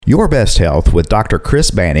Your Best Health with Dr.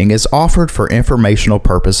 Chris Banning is offered for informational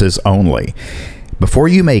purposes only. Before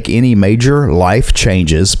you make any major life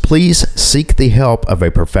changes, please seek the help of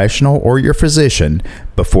a professional or your physician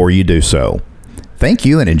before you do so. Thank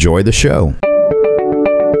you and enjoy the show.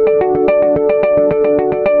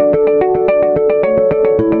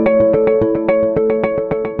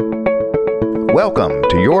 Welcome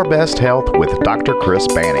to Your Best Health with Dr. Chris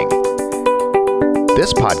Banning.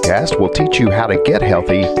 This podcast will teach you how to get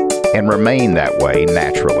healthy and remain that way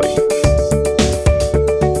naturally.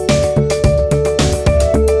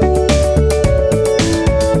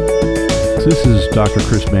 This is Dr.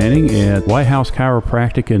 Chris Banning at White House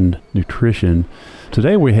Chiropractic and Nutrition.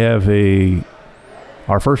 Today we have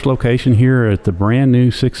our first location here at the brand new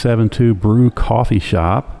 672 Brew Coffee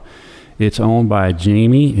Shop. It's owned by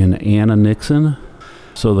Jamie and Anna Nixon.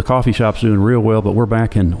 So the coffee shop's doing real well, but we're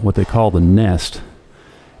back in what they call the Nest.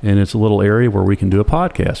 And it's a little area where we can do a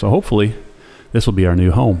podcast. So hopefully this will be our new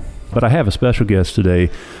home. But I have a special guest today.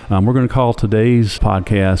 We're going to call today's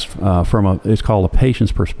podcast it's called A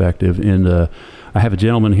Patient's Perspective. And I have a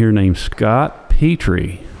gentleman here named Scott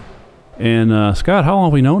Petrie. And Scott, how long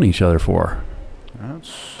have we known each other for?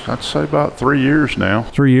 I'd say about 3 years now.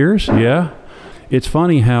 3 years? Yeah. It's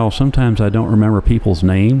funny how sometimes I don't remember people's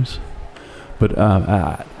names, but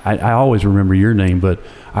I always remember your name, but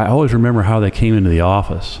I always remember how they came into the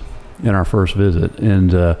office in our first visit.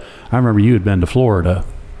 And I remember you had been to Florida.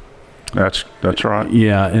 That's right.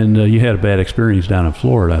 Yeah, and you had a bad experience down in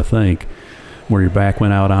Florida, I think, where your back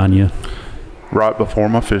went out on you. Right before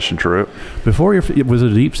my fishing trip. Was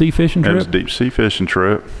it a deep sea fishing trip? It was a deep sea fishing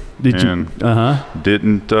trip. Didn't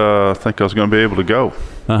think I was going to be able to go.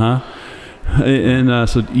 And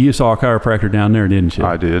so you saw a chiropractor down there, didn't you?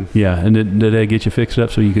 I did. Yeah, and did they get you fixed up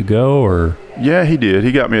so you could go, or? Yeah, he did.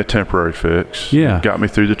 He got me a temporary fix. Yeah. Got me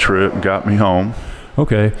through the trip and got me home.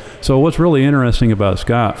 Okay. So what's really interesting about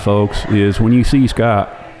Scott, folks, is when you see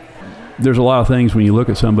Scott, there's a lot of things when you look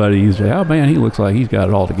at somebody, you say, oh man, he looks like he's got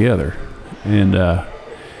it all together. And,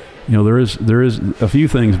 there is a few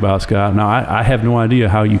things about Scott. Now, I have no idea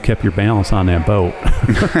how you kept your balance on that boat.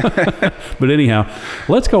 But anyhow,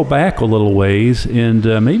 let's go back a little ways, and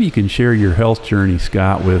maybe you can share your health journey,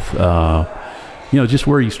 Scott, with, just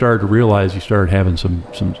where you started to realize you started having some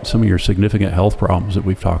of your significant health problems that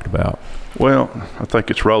we've talked about. Well, I think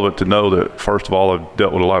it's relevant to know that, first of all, I've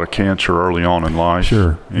dealt with a lot of cancer early on in life.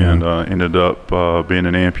 Sure. And ended up being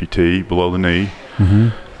an amputee below the knee. Mm-hmm.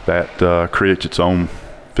 That creates its own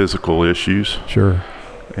physical issues. Sure.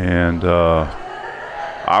 And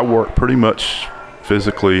I worked pretty much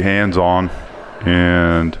physically hands-on,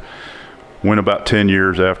 and went about 10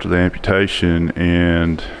 years after the amputation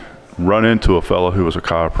and run into a fellow who was a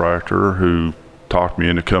chiropractor who talked me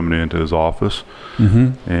into coming into his office.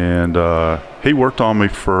 Mm-hmm. And he worked on me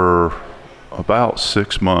for about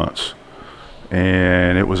 6 months,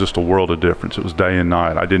 and it was just a world of difference. It was day and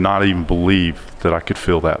night. I did not even believe that I could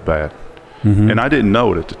feel that bad. Mm-hmm. And I didn't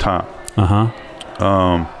know it at the time.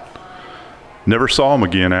 Never saw him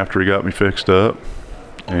again after he got me fixed up.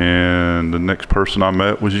 And the next person I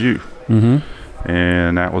met was you. Mm-hmm.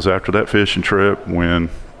 And that was after that fishing trip when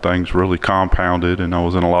things really compounded and I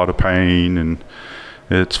was in a lot of pain. And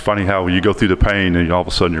it's funny how you go through the pain and all of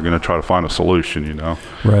a sudden you're going to try to find a solution,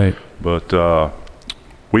 Right. But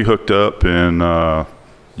we hooked up, and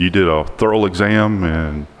you did a thorough exam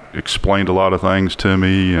and explained a lot of things to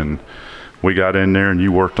me, and we got in there and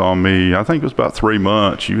you worked on me. I think it was about 3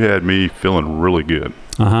 months. You had me feeling really good.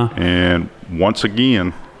 And once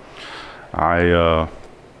again, I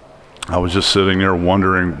was just sitting there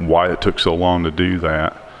wondering why it took so long to do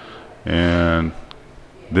that. And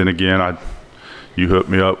then again, you hooked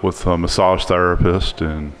me up with a massage therapist,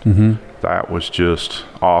 and that was just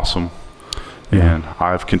awesome. Yeah. And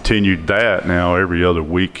I've continued that now every other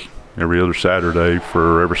week, every other Saturday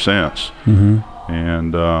ever since. Mm-hmm.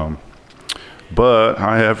 And but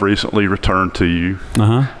I have recently returned to you,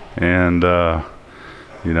 and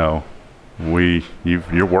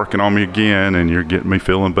you're working on me again, and you're getting me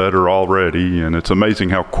feeling better already. And it's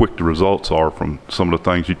amazing how quick the results are from some of the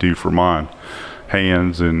things you do for my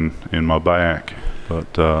hands and in my back.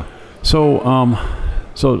 But so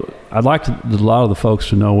I'd like a lot of the folks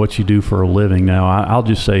to know what you do for a living. Now, I'll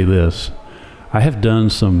just say this: I have done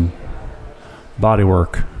some body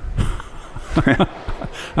work. I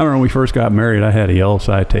remember when we first got married, I had a yellow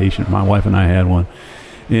citation. My wife and I had one,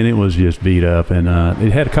 and it was just beat up. And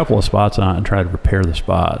it had a couple of spots on it, and tried to repair the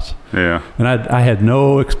spots. Yeah. And I had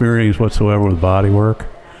no experience whatsoever with body work.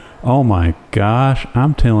 Oh my gosh,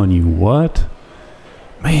 I'm telling you what.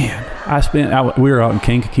 man, we were out in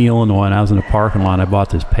Kankakee, Illinois, and I was in the parking lot, and I bought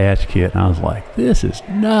this patch kit, and I was like, this is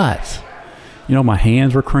nuts. You know, my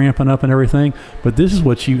hands were cramping up and everything, but this is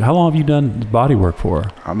how long have you done body work for?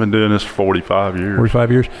 I've been doing this for 45 years.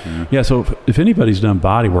 45 years? Yeah, so if anybody's done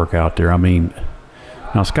body work out there, I mean,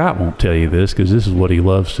 now Scott won't tell you this because this is what he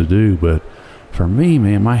loves to do, but for me,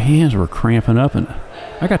 man, my hands were cramping up, and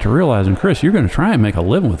I got to realizing, Chris, you're going to try and make a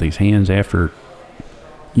living with these hands after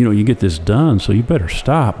you get this done, so you better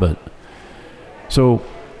stop. But so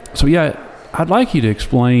yeah, I'd like you to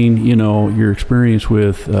explain, your experience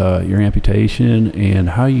with your amputation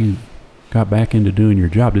and how you got back into doing your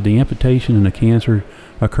job. Did the amputation and the cancer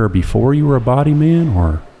occur before you were a body man,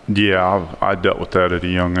 or? Yeah, I dealt with that at a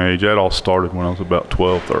young age. That all started when I was about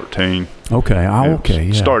 12, 13. Okay,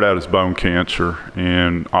 yeah. Started out as bone cancer,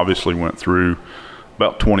 and obviously went through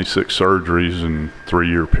about 26 surgeries in a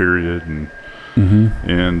 3-year period, and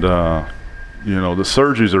the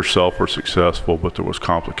surgeries themselves were successful, but there was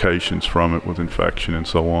complications from it with infection and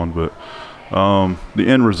so on. But the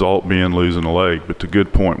end result being losing a leg. But the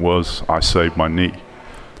good point was I saved my knee,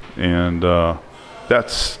 and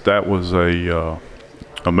that was a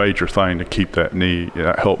major thing to keep that knee.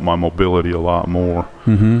 It helped my mobility a lot more.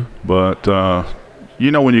 But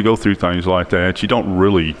when you go through things like that, you don't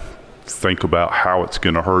really think about how it's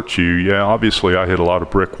going to hurt you. Yeah, obviously I hit a lot of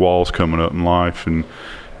brick walls coming up in life and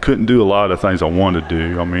couldn't do a lot of things I wanted to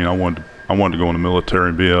do. I mean, I wanted to go in the military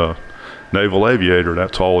and be a naval aviator.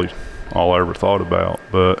 That's all I ever thought about.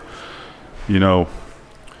 But you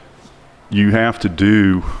have to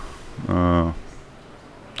do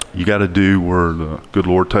you got to do where the good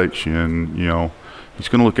Lord takes you, and He's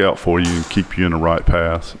going to look out for you and keep you in the right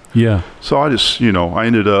path. Yeah. So I just I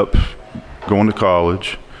ended up going to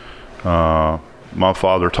college. My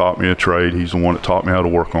father taught me a trade. He's the one that taught me how to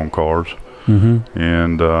work on cars.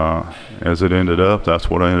 And as it ended up, that's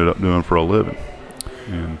what I ended up doing for a living.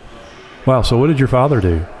 And wow. So what did your father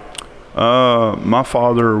do? My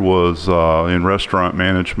father was in restaurant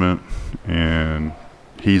management, and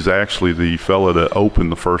he's actually the fella that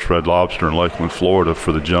opened the first Red Lobster in Lakeland, Florida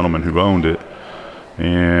for the gentleman who owned it.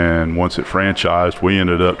 And once it franchised, we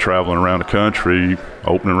ended up traveling around the country,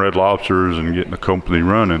 opening Red Lobsters and getting the company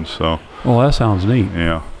running. So, well, that sounds neat.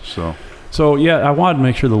 Yeah. So yeah, I wanted to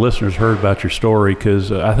make sure the listeners heard about your story,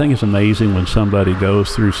 because I think it's amazing when somebody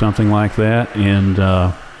goes through something like that, and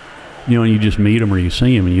you just meet them or you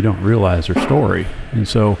see them and you don't realize their story. And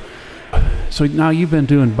so now you've been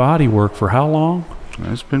doing body work for how long?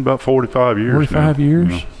 It's been about 45 years. 45 now. years.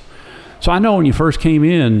 Yeah. So I know when you first came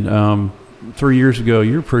in 3 years ago,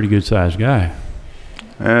 you're a pretty good sized guy.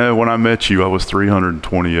 When I met you, I was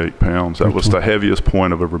 328 pounds. That was the heaviest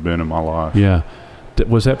point I've ever been in my life. Yeah.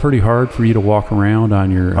 Was that pretty hard for you to walk around on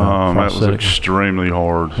your that was extremely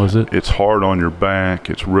hard. Was it? It's hard on your back.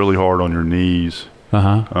 It's really hard on your knees.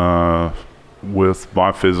 With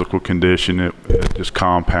my physical condition, it just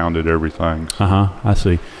compounded everything. I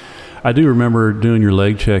see. I do remember doing your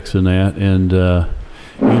leg checks and that, and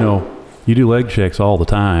you do leg checks all the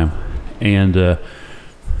time, and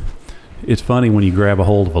it's funny when you grab a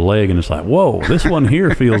hold of a leg and it's like, whoa, this one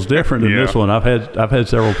here feels different than this one. I've had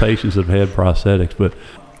several patients that have had prosthetics, but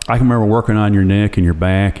I can remember working on your neck and your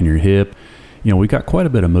back and your hip. We got quite a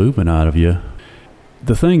bit of movement out of you.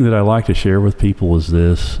 The thing that I like to share with people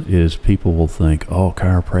is people will think, oh,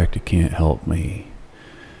 chiropractic can't help me.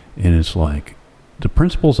 And it's like, the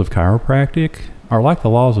principles of chiropractic are like the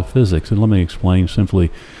laws of physics. And let me explain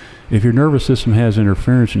simply. If your nervous system has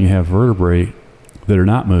interference and you have vertebrae that are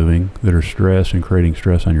not moving, that are stressed and creating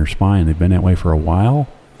stress on your spine, they've been that way for a while,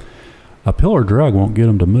 a pill or drug won't get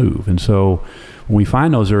them to move. And so when we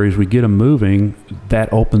find those areas, we get them moving,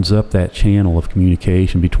 that opens up that channel of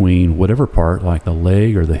communication between whatever part, like the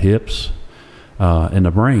leg or the hips, and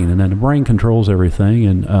the brain. And then the brain controls everything,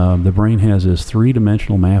 and the brain has this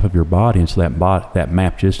three-dimensional map of your body, and so that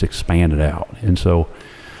map just expanded out. And so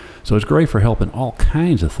it's great for helping all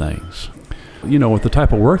kinds of things. With the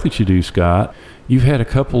type of work that you do, Scott, you've had a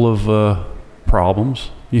couple of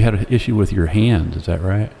problems. You had an issue with your hands, is that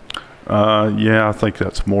right? Yeah, I think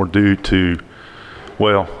that's more due to,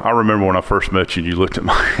 well, I remember when I first met you, you looked at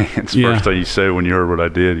my hands. Yeah. First thing you said when you heard what I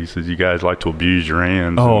did, you said, you guys like to abuse your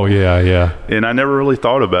hands. Oh, yeah. And I never really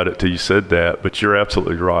thought about it till you said that, but you're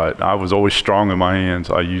absolutely right. I was always strong in my hands.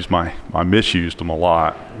 I misused them a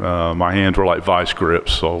lot. My hands were like vice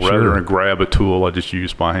grips, so rather than grab a tool, I just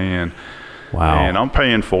used my hand. Wow. And I'm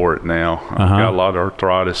paying for it now. I've got a lot of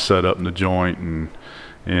arthritis set up in the joint,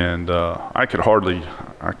 and I could hardly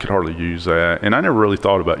use that. And I never really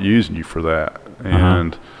thought about using you for that.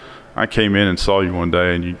 And I came in and saw you one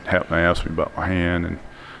day, and you happened to ask me about my hand, and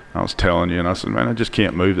I was telling you, and I said, man, I just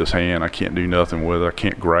can't move this hand. I can't do nothing with it. I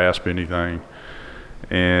can't grasp anything.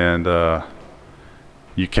 And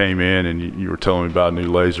you came in and you were telling me about a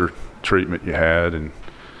new laser treatment you had, and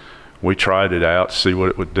we tried it out to see what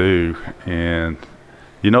it would do. And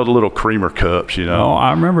you know the little creamer cups, you know? Oh,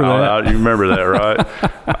 I remember that. You remember that,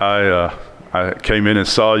 right? I came in and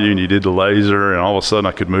saw you, and you did the laser, and all of a sudden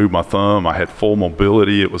I could move my thumb. I had full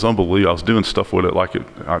mobility. It was unbelievable. I was doing stuff with it like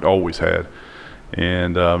I'd always had.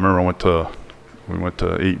 And I remember we went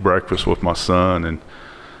to eat breakfast with my son, and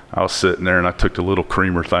I was sitting there, and I took the little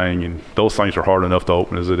creamer thing, and those things are hard enough to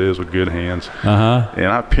open as it is with good hands. And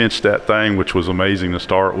I pinched that thing, which was amazing to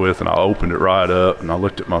start with, and I opened it right up, and I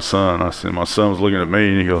looked at my son. I said, my son was looking at me,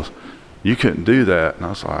 and he goes, you couldn't do that. And I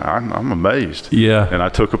was like, I'm amazed. Yeah. And I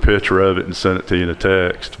took a picture of it and sent it to you in a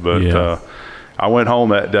text. But I went home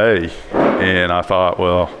that day, and I thought,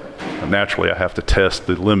 well, naturally I have to test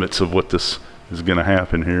the limits of what this is going to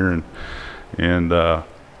happen here, and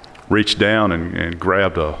reached down and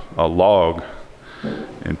grabbed a log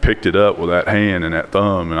and picked it up with that hand and that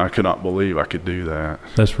thumb, and I could not believe I could do that.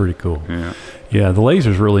 That's pretty cool. Yeah, the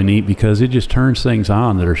laser's really neat because it just turns things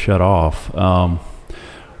on that are shut off.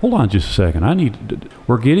 Hold on just a second.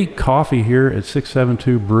 We're getting coffee here at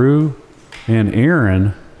 672 Brew, and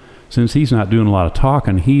Aaron, since he's not doing a lot of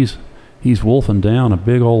talking, he's wolfing down a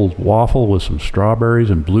big old waffle with some strawberries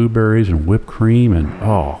and blueberries and whipped cream, and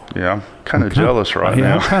yeah, I'm kind of jealous right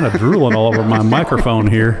now. I'm kind of drooling all over my microphone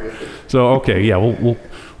here. So okay, yeah,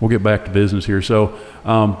 we'll get back to business here. So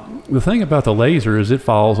the thing about the laser is it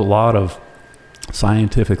follows a lot of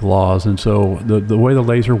scientific laws, and so the way the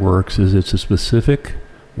laser works is it's a specific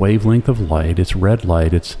wavelength of light. It's red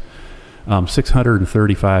light. It's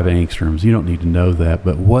 635 angstroms. You don't need to know that,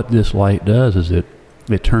 but what this light does is it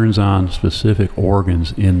turns on specific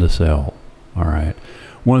organs in the cell. All right.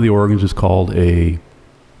 One of the organs is called a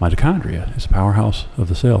mitochondria. It's a powerhouse of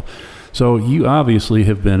the cell. So you obviously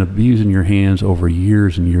have been abusing your hands over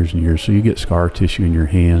years and years and years. So you get scar tissue in your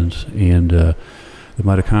hands, and the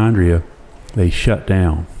mitochondria, they shut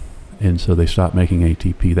down. And so they stop making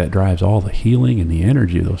ATP. That drives all the healing and the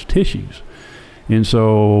energy of those tissues. And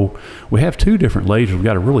so we have two different lasers. We've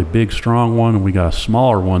got a really big, strong one, and we got a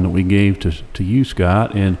smaller one that we gave to you,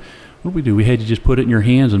 Scott. And what did we do? We had you just put it in your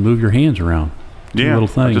hands and move your hands around. Two little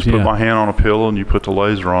things. I just put my hand on a pillow, and you put the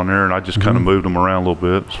laser on there, and I just kind of moved them around a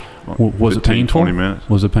little bit. Was it painful? 20 minutes.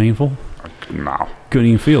 Was it painful? No. Couldn't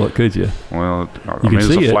even feel it, could you? Well, I mean, it's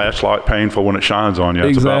a flashlight painful when it shines on you.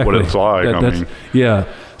 That's about what it's like.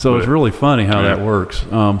 Yeah. So it's really funny how that works.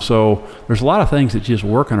 So there's a lot of things that just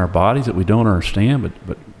work in our bodies that we don't understand,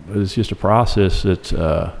 but it's just a process that,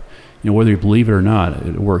 whether you believe it or not,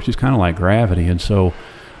 it works. It's kind of like gravity. And so,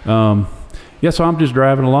 so I'm just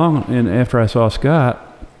driving along, and after I saw Scott,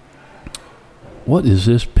 what is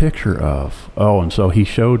this picture of? Oh, and so he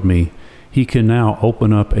showed me he can now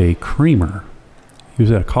open up a creamer. He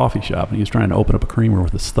was at a coffee shop, and he was trying to open up a creamer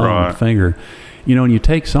with his thumb and finger. And you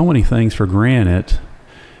take so many things for granted,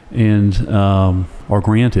 or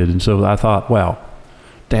granted. And so I thought, wow,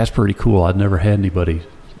 that's pretty cool. I'd never had anybody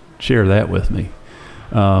share that with me.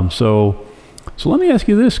 So let me ask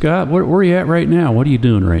you this, Scott. Where are you at right now? What are you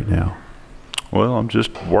doing right now? Well, I'm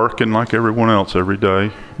just working like everyone else every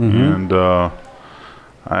day. And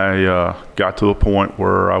I got to a point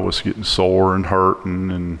where I was getting sore and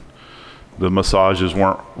hurting, and the massages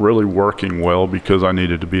weren't really working well because I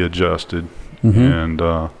needed to be adjusted. And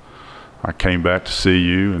I came back to see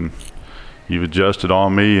you, and you've adjusted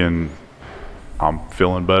on me, and I'm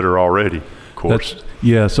feeling better already, of course.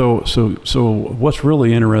 So what's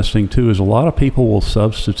really interesting, too, is a lot of people will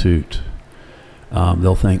substitute.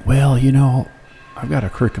 They'll think, well, I've got a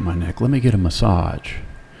crick in my neck. Let me get a massage.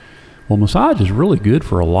 Well, massage is really good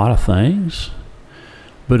for a lot of things,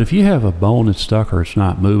 but if you have a bone that's stuck or it's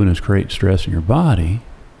not moving, it's creating stress in your body,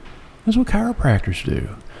 that's what chiropractors do.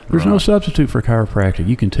 There's no substitute for chiropractic.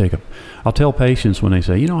 You can I'll tell patients when they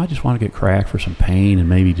say, I just want to get cracked for some pain and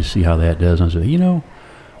maybe just see how that does. And I say, why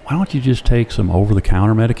don't you just take some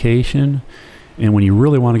over-the-counter medication? And when you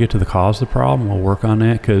really want to get to the cause of the problem, we'll work on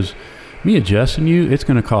that, because me adjusting you, it's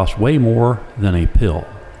going to cost way more than a pill.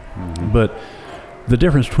 But the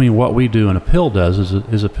difference between what we do and a pill does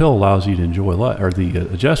is a pill allows you to enjoy life, or the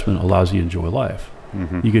adjustment allows you to enjoy life.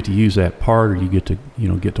 You get to use that part, or you get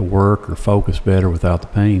to work or focus better without the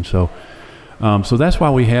pain. So that's why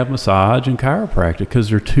we have massage and chiropractic, because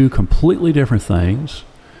they're two completely different things.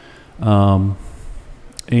 And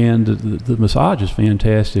the massage is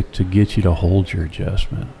fantastic to get you to hold your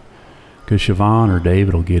adjustment, because Siobhan or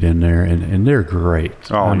David will get in there, and they're great.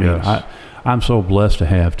 Yes. I'm so blessed to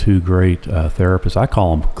have two great therapists. I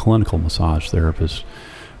call them clinical massage therapists,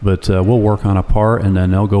 But we'll work on a part, and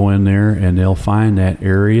then they'll go in there and they'll find that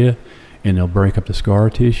area, and they'll break up the scar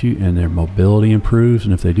tissue, and their mobility improves.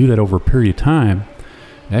 And if they do that over a period of time,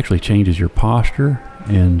 it actually changes your posture,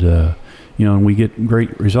 and and we get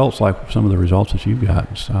great results like some of the results that you've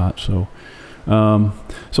gotten, Scott. So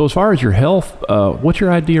as far as your health, what's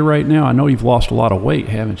your idea right now? I know you've lost a lot of weight,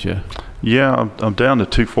 haven't you? Yeah, I'm down to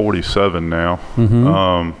 247 now. Mm-hmm.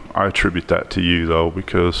 I attribute that to you, though,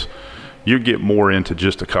 because you get more into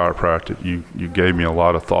just a chiropractic. You gave me a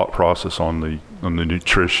lot of thought process on the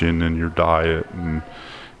nutrition and your diet and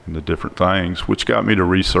the different things, which got me to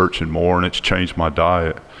researching more, and it's changed my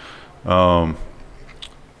diet.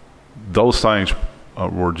 Those things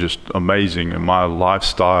were just amazing in my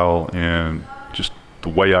lifestyle and just the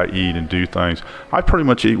way I eat and do things. I pretty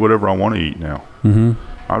much eat whatever I want to eat now. Mm-hmm.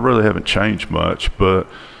 I really haven't changed much, but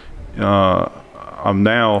I'm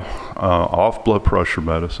now off blood pressure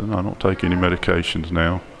medicine. I don't take any medications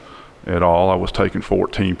now at all. I was taking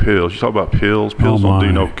 14 pills. You talk about pills. Pills don't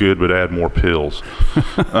do no good but add more pills.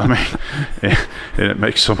 I mean, and it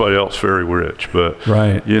makes somebody else very rich. But,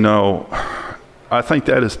 right. I think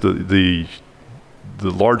that is the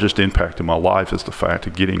largest impact in my life is the fact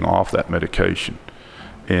of getting off that medication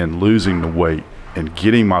and losing the weight and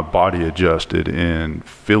getting my body adjusted and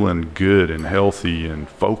feeling good and healthy and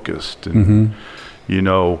focused. And,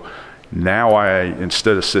 now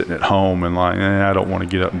instead of sitting at home and like, I don't want to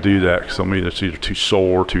get up and do that because it's either too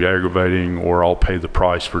sore, too aggravating, or I'll pay the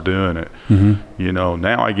price for doing it. Mm-hmm.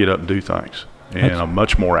 Now I get up and do things. And I'm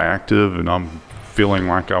much more active, and I'm feeling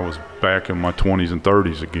like I was back in my 20s and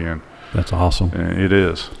 30s again. That's awesome. And it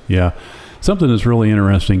is. Yeah. Something that's really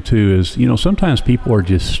interesting, too, is, sometimes people are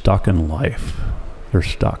just stuck in life. They're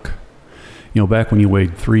stuck. Back when you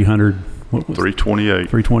weighed 300, what was 328.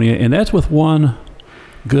 328, and that's with one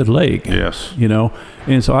good leg. Yes.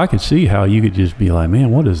 And so I could see how you could just be like,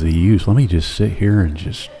 man, what is the use? Let me just sit here and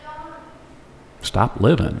just stop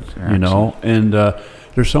living, And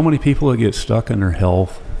there's so many people that get stuck in their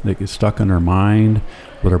health, that get stuck in their mind,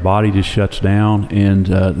 where their body just shuts down. And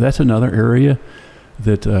that's another area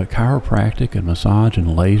that chiropractic and massage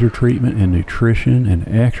and laser treatment and nutrition and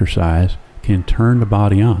exercise can turn the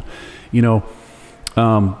body on.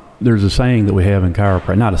 There's a saying that we have in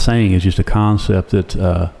chiropractic, not a saying, it's just a concept that,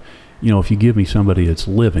 if you give me somebody that's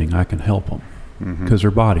living, I can help them because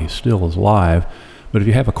their body still is alive. But if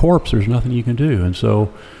you have a corpse, there's nothing you can do. And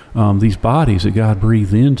so these bodies that God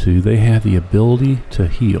breathed into, they have the ability to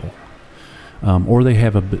heal, or they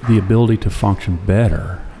have the ability to function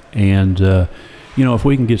better. And, if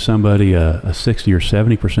we can get somebody a 60 or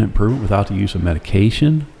 70% improvement without the use of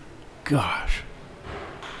medication, gosh,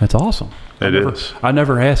 that's awesome. I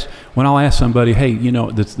never ask, when I'll ask somebody, hey,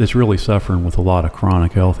 that's really suffering with a lot of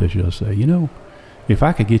chronic health issues, I'll say, if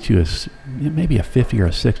I could get you maybe a 50 or a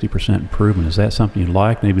 60% improvement, is that something you'd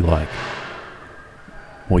like? And they'd be like,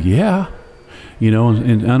 well, yeah.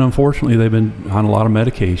 And unfortunately, they've been on a lot of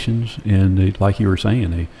medications, and like you were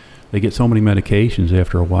saying, they get so many medications,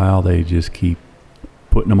 after a while, they just keep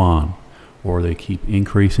putting them on, or they keep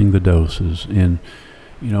increasing the doses. And,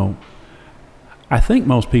 I think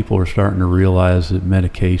most people are starting to realize that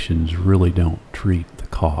medications really don't treat the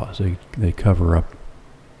cause. They cover up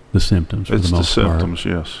the symptoms for the most part. It's the symptoms,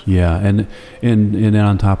 yes. Yeah, and then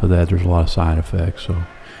on top of that, there's a lot of side effects. So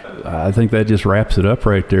I think that just wraps it up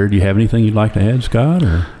right there. Do you have anything you'd like to add, Scott?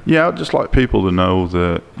 Or? Yeah, I'd just like people to know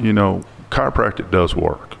that, chiropractic does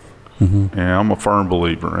work. Mm-hmm. And I'm a firm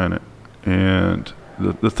believer in it. And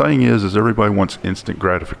the thing is everybody wants instant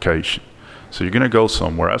gratification. So you're going to go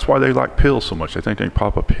somewhere. That's why they like pills so much. They think they can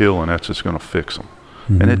pop a pill and that's just going to fix them.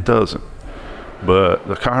 Mm-hmm. And it doesn't. But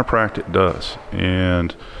the chiropractic does.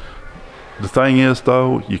 And the thing is,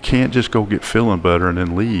 though, you can't just go get feeling better and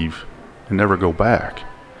then leave and never go back.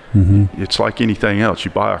 Mm-hmm. It's like anything else.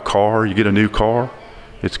 You buy a car, you get a new car,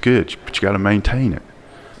 it's good, but you got to maintain it.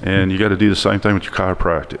 And you got to do the same thing with your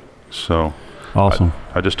chiropractic. So awesome.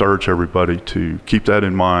 I just urge everybody to keep that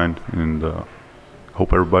in mind, and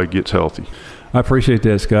hope everybody gets healthy. I appreciate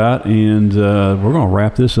that, Scott, and we're going to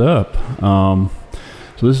wrap this up. So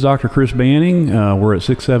this is Dr. Chris Banning. We're at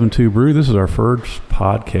 672 Brew. This is our first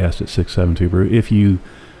podcast at 672 Brew. If you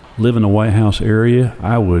live in the White House area,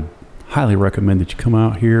 I would highly recommend that you come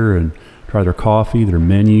out here and try their coffee, their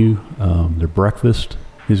menu, their breakfast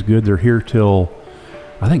is good. They're here till,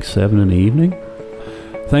 I think, 7 in the evening.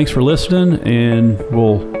 Thanks for listening, and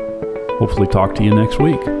we'll hopefully talk to you next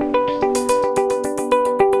week.